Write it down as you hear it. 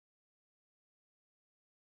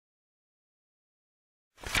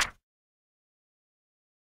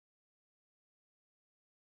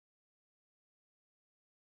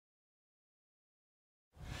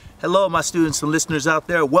Hello, my students and listeners out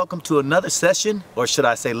there. Welcome to another session, or should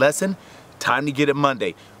I say lesson. Time to get it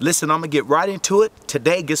Monday. Listen, I'm going to get right into it.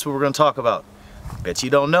 Today, guess what we're going to talk about? Bet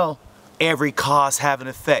you don't know. Every cause have an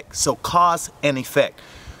effect. So cause and effect.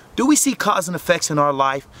 Do we see cause and effects in our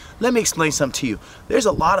life? Let me explain something to you. There's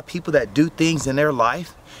a lot of people that do things in their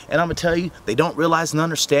life, and I'm going to tell you, they don't realize and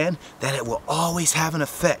understand that it will always have an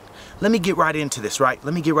effect. Let me get right into this, right?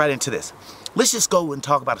 Let me get right into this. Let's just go and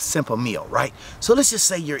talk about a simple meal, right? So let's just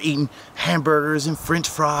say you're eating hamburgers and french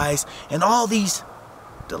fries and all these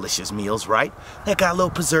delicious meals, right? That got little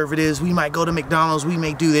preservatives. We might go to McDonald's, we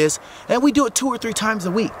may do this, and we do it 2 or 3 times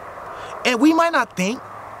a week. And we might not think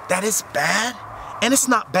that it's bad, and it's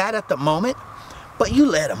not bad at the moment, but you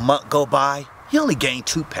let a month go by, you only gain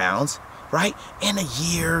 2 pounds, right? In a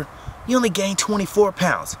year, you only gain 24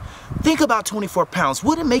 pounds. Think about 24 pounds.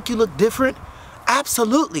 Would it make you look different?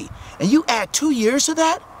 Absolutely. And you add 2 years to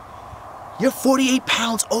that, you're 48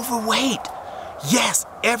 pounds overweight. Yes,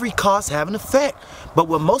 every cause have an effect. But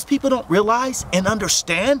what most people don't realize and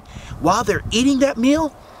understand while they're eating that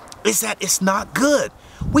meal is that it's not good.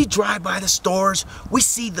 We drive by the stores, we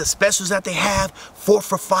see the specials that they have, 4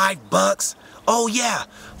 for $5. Oh yeah,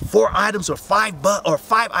 4 items or $5 or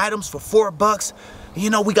 5 items for $4. You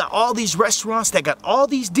know, we got all these restaurants that got all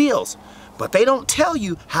these deals. But they don't tell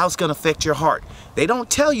you how it's going to affect your heart. They don't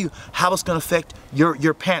tell you how it's going to affect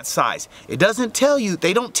your pant size. They don't tell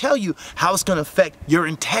you how it's going to affect your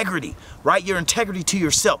integrity, right? Your integrity to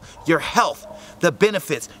yourself, your health, the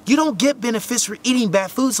benefits. You don't get benefits for eating bad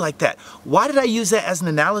foods like that. Why did I use that as an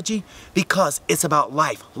analogy? Because it's about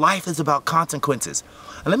life. Life is about consequences.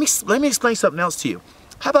 And let me explain something else to you.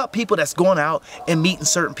 How about people that's going out and meeting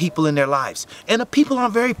certain people in their lives? And the people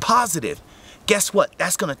aren't very positive. Guess what?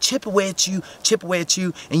 That's going to chip away at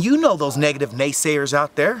you, and you know those negative naysayers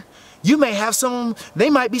out there. You may have some,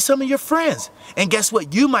 they might be some of your friends, and guess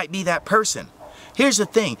what? You might be that person. Here's the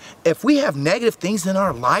thing, if we have negative things in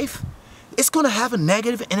our life, it's going to have a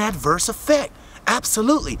negative and adverse effect.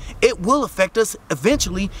 Absolutely. It will affect us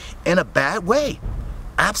eventually in a bad way.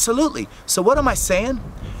 Absolutely. So what am I saying?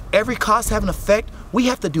 Every cause have an effect. We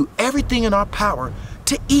have to do everything in our power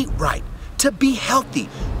to eat right, to be healthy,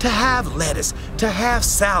 to have lettuce, to have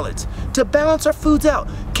salads, to balance our foods out.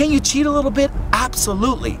 Can you cheat a little bit?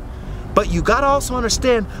 Absolutely. But you gotta also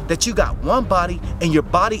understand that you got one body and your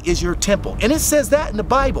body is your temple. And it says that in the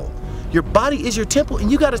Bible. Your body is your temple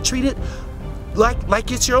and you gotta treat it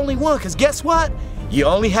like it's your only one, because guess what? You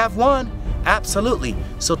only have one. Absolutely.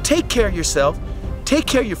 So take care of yourself, take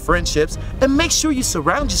care of your friendships, and make sure you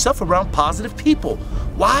surround yourself around positive people.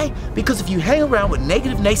 Why? Because if you hang around with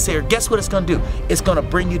negative naysayer, guess what it's going to do? It's going to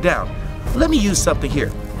bring you down. Let me use something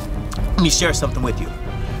here. Let me share something with you.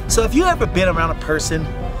 So if you ever been around a person,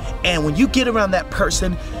 and when you get around that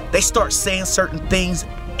person, they start saying certain things,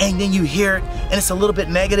 and then you hear it, and it's a little bit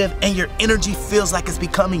negative, and your energy feels like it's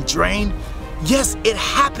becoming drained. Yes, it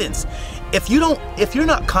happens. If you're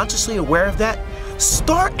not consciously aware of that,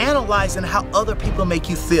 start analyzing how other people make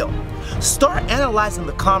you feel. Start analyzing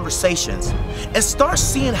the conversations and start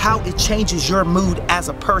seeing how it changes your mood as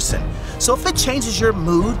a person. So if it changes your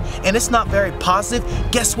mood and it's not very positive,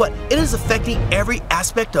 guess what? It is affecting every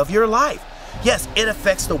aspect of your life. Yes, it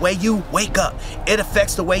affects the way you wake up. It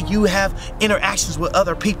affects the way you have interactions with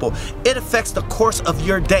other people. It affects the course of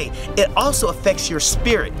your day. It also affects your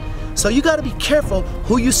spirit. So you got to be careful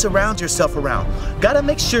who you surround yourself around. Got to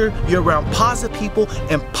make sure you're around positive people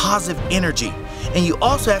and positive energy. And you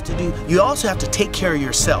also have to take care of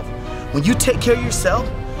yourself. When you take care of yourself,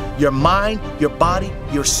 your mind, your body,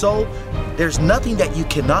 your soul, there's nothing that you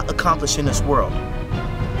cannot accomplish in this world.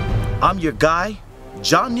 I'm your guy,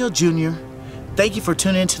 John Neal Jr. Thank you for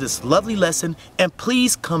tuning into this lovely lesson, and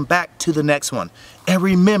please come back to the next one. And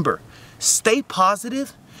remember, stay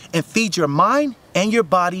positive and feed your mind and your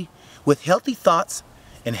body with healthy thoughts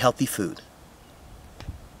and healthy food.